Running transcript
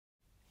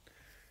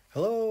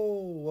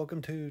Hello,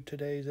 welcome to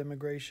today's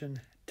immigration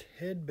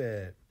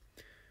tidbit.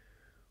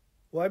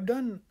 Well, I've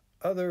done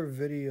other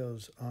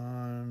videos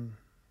on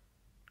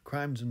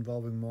crimes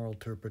involving moral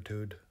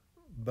turpitude,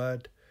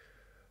 but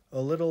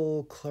a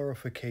little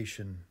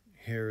clarification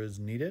here is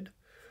needed.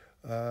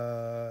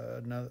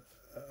 Now,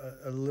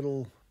 a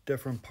little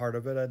different part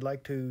of it. I'd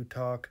like to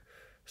talk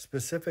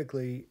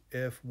specifically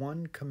if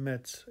one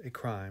commits a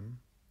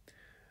crime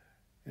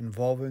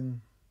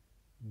involving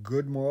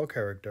good moral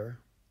character,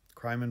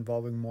 crime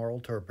involving moral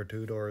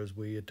turpitude, or as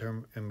we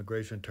term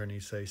immigration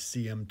attorneys say,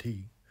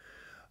 CMT,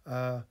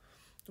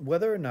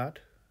 whether or not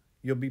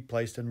you'll be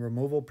placed in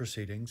removal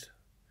proceedings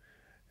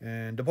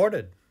and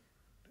deported.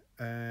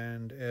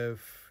 And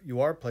if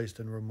you are placed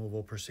in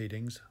removal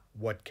proceedings,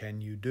 what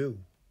can you do?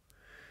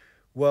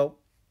 Well,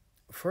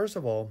 first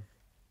of all,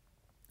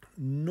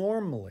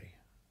 normally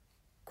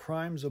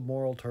crimes of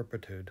moral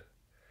turpitude,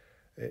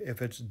 if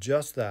it's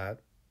just that,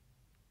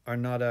 are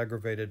not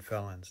aggravated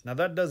felons. Now,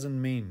 that doesn't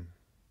mean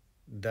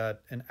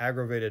that an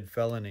aggravated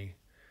felony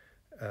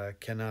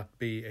cannot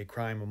be a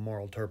crime of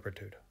moral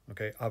turpitude.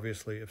 Okay,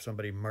 obviously, if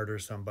somebody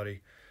murders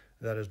somebody,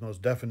 that is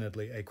most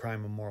definitely a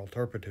crime of moral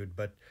turpitude,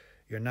 but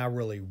you're not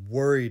really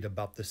worried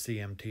about the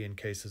CMT in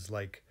cases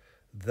like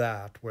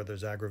that, where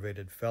there's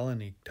aggravated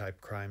felony type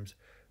crimes,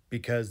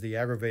 because the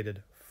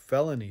aggravated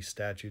felony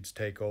statutes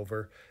take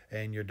over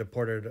and you're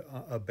deported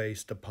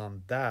based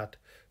upon that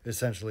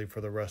essentially for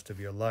the rest of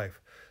your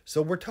life.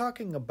 So we're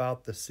talking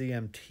about the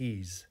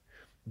CMTs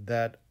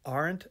that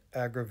aren't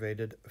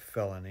aggravated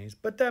felonies,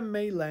 but that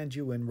may land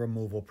you in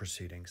removal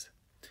proceedings.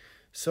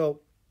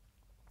 So,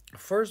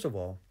 first of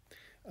all,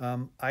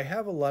 I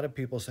have a lot of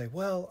people say,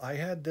 well, I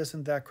had this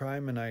and that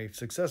crime and I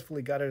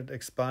successfully got it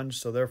expunged,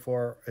 so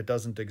therefore it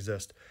doesn't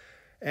exist.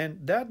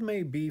 And that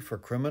may be for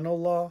criminal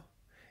law,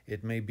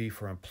 it may be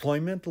for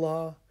employment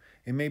law,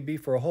 it may be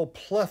for a whole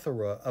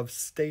plethora of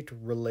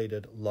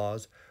state-related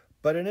laws,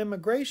 but in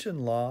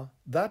immigration law,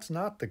 that's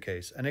not the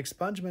case. An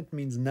expungement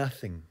means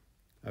nothing.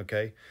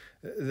 Okay,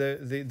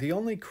 the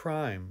only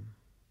crime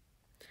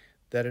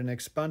that an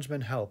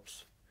expungement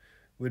helps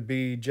would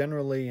be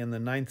generally in the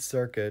Ninth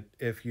Circuit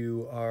if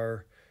you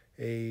are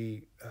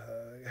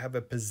have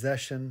a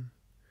possession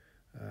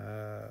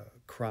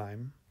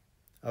crime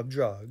of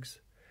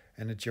drugs,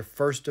 and it's your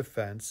first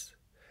offense,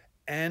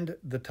 and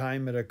the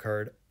time it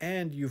occurred,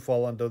 and you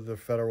fall under the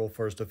Federal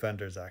First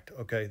Offenders Act.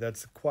 Okay,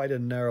 that's quite a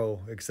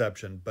narrow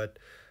exception, but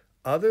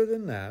other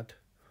than that,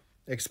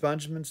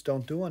 expungements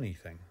don't do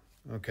anything.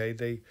 Okay,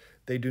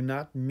 they do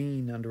not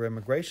mean under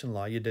immigration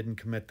law you didn't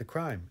commit the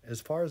crime. As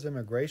far as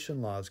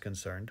immigration law is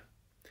concerned,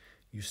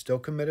 you still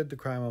committed the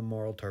crime of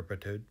moral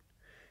turpitude.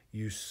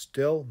 You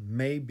still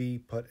may be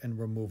put in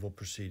removal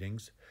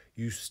proceedings.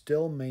 You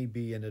still may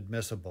be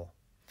inadmissible.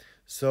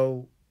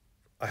 So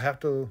I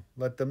have to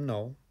let them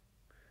know,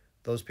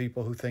 those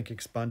people who think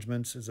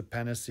expungements is a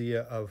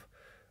panacea of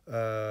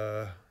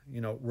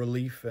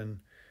relief and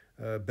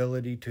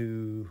ability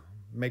to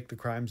make the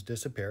crimes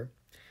disappear,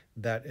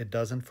 that it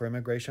doesn't for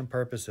immigration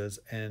purposes,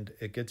 and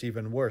it gets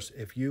even worse.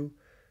 If you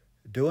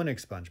do an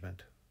expungement,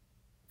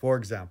 for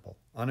example,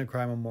 on a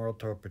crime of moral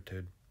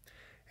turpitude,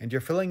 and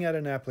you're filling out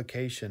an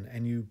application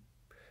and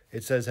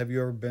it says, have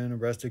you ever been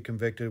arrested,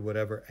 convicted,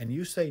 whatever, and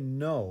you say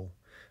no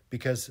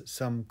because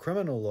some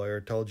criminal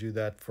lawyer told you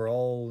that for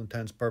all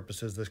intents and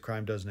purposes this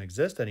crime doesn't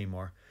exist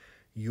anymore,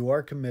 you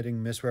are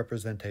committing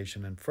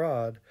misrepresentation and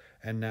fraud,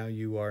 and now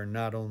you are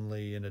not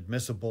only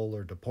inadmissible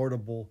or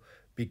deportable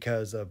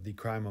because of the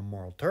crime of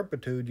moral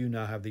turpitude, you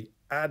now have the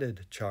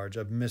added charge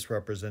of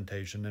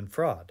misrepresentation and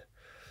fraud.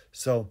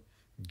 So,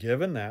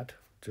 given that,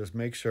 just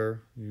make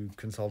sure you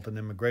consult an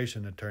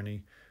immigration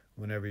attorney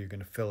whenever you're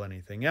going to fill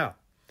anything out.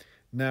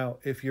 Now,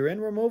 if you're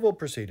in removal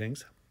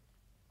proceedings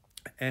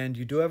and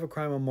you do have a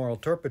crime of moral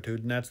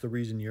turpitude, and that's the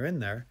reason you're in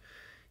there,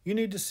 you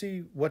need to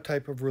see what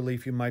type of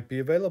relief you might be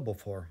available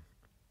for.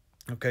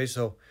 Okay,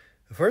 so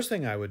the first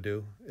thing I would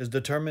do is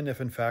determine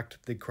if in fact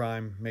the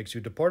crime makes you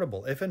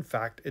deportable, if in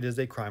fact it is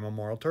a crime of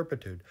moral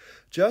turpitude.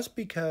 Just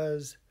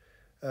because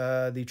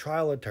the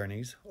trial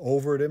attorneys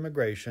over at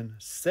immigration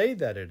say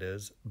that it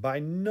is, by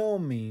no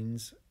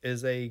means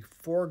is a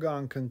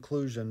foregone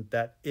conclusion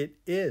that it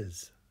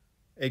is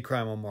a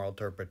crime of moral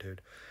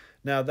turpitude.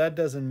 Now, that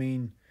doesn't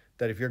mean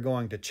that if you're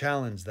going to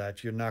challenge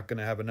that, you're not going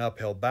to have an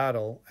uphill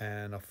battle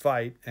and a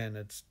fight, and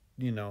it's,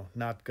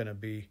 not going to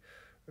be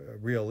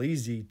real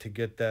easy to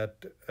get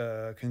that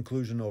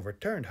conclusion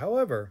overturned.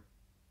 However,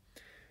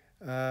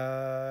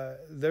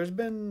 there's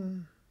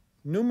been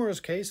numerous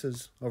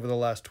cases over the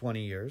last 20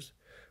 years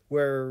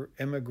where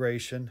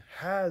immigration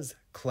has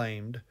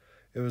claimed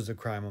it was a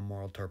crime of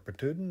moral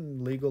turpitude,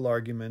 and legal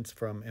arguments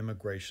from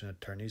immigration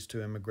attorneys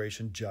to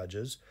immigration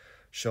judges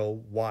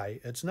show why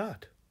it's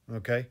not.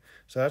 Okay,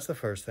 so that's the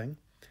first thing.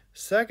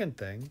 Second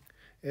thing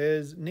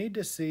is need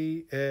to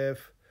see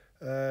if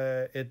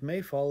it may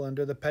fall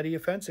under the petty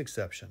offense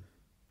exception.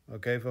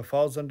 Okay, if it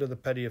falls under the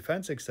petty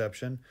offense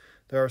exception,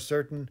 there are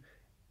certain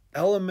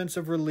elements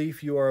of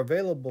relief you are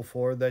available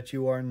for that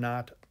you are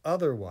not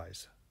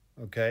otherwise.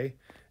 Okay,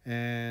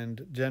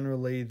 and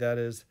generally that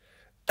is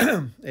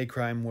a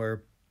crime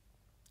where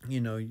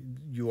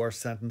you are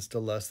sentenced to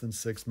less than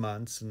 6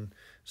 months and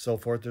so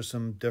forth. There's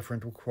some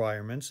different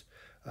requirements,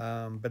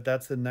 but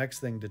that's the next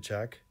thing to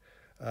check.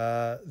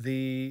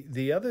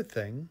 The other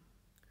thing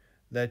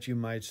that you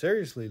might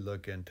seriously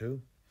look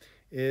into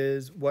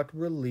is what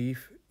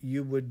relief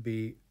you would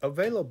be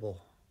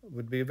available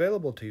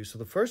to you. So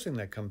the first thing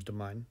that comes to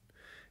mind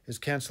is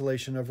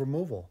cancellation of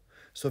removal.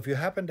 So if you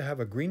happen to have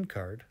a green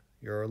card,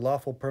 you're a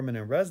lawful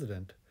permanent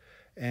resident,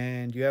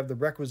 and you have the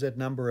requisite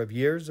number of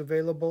years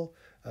available,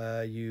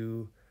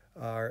 you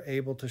are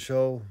able to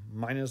show,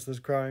 minus this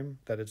crime,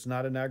 that it's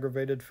not an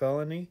aggravated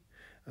felony,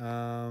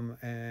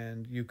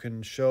 and you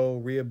can show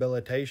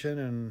rehabilitation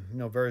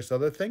and various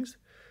other things.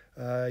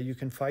 You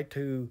can fight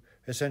to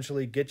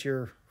essentially get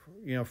your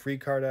free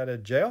card out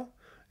of jail,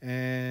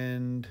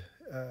 and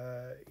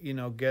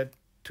get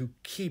to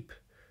keep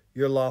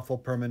your lawful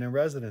permanent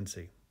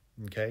residency.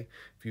 Okay,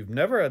 if you've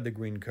never had the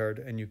green card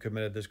and you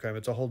committed this crime,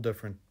 it's a whole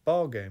different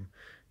ball game,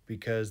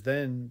 because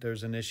then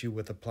there's an issue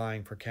with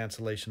applying for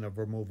cancellation of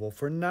removal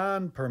for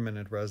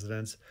non-permanent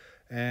residents,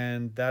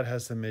 and that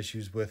has some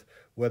issues with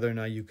whether or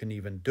not you can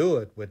even do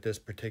it with this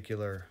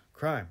particular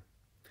crime.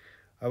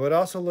 I would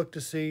also look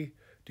to see,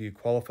 do you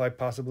qualify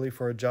possibly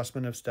for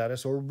adjustment of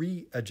status or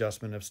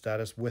readjustment of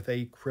status with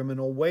a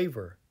criminal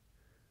waiver?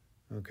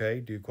 Okay,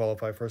 do you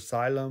qualify for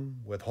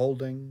asylum,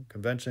 withholding,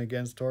 convention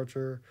against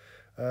torture?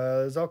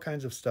 There's all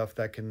kinds of stuff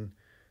that can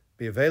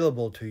be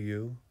available to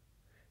you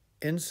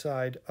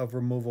inside of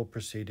removal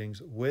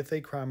proceedings with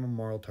a crime of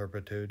moral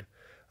turpitude,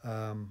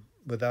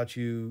 without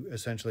you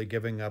essentially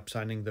giving up,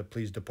 signing the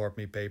please deport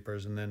me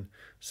papers, and then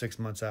 6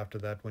 months after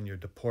that when you're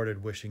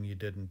deported wishing you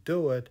didn't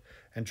do it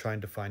and trying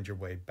to find your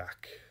way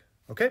back.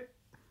 Okay?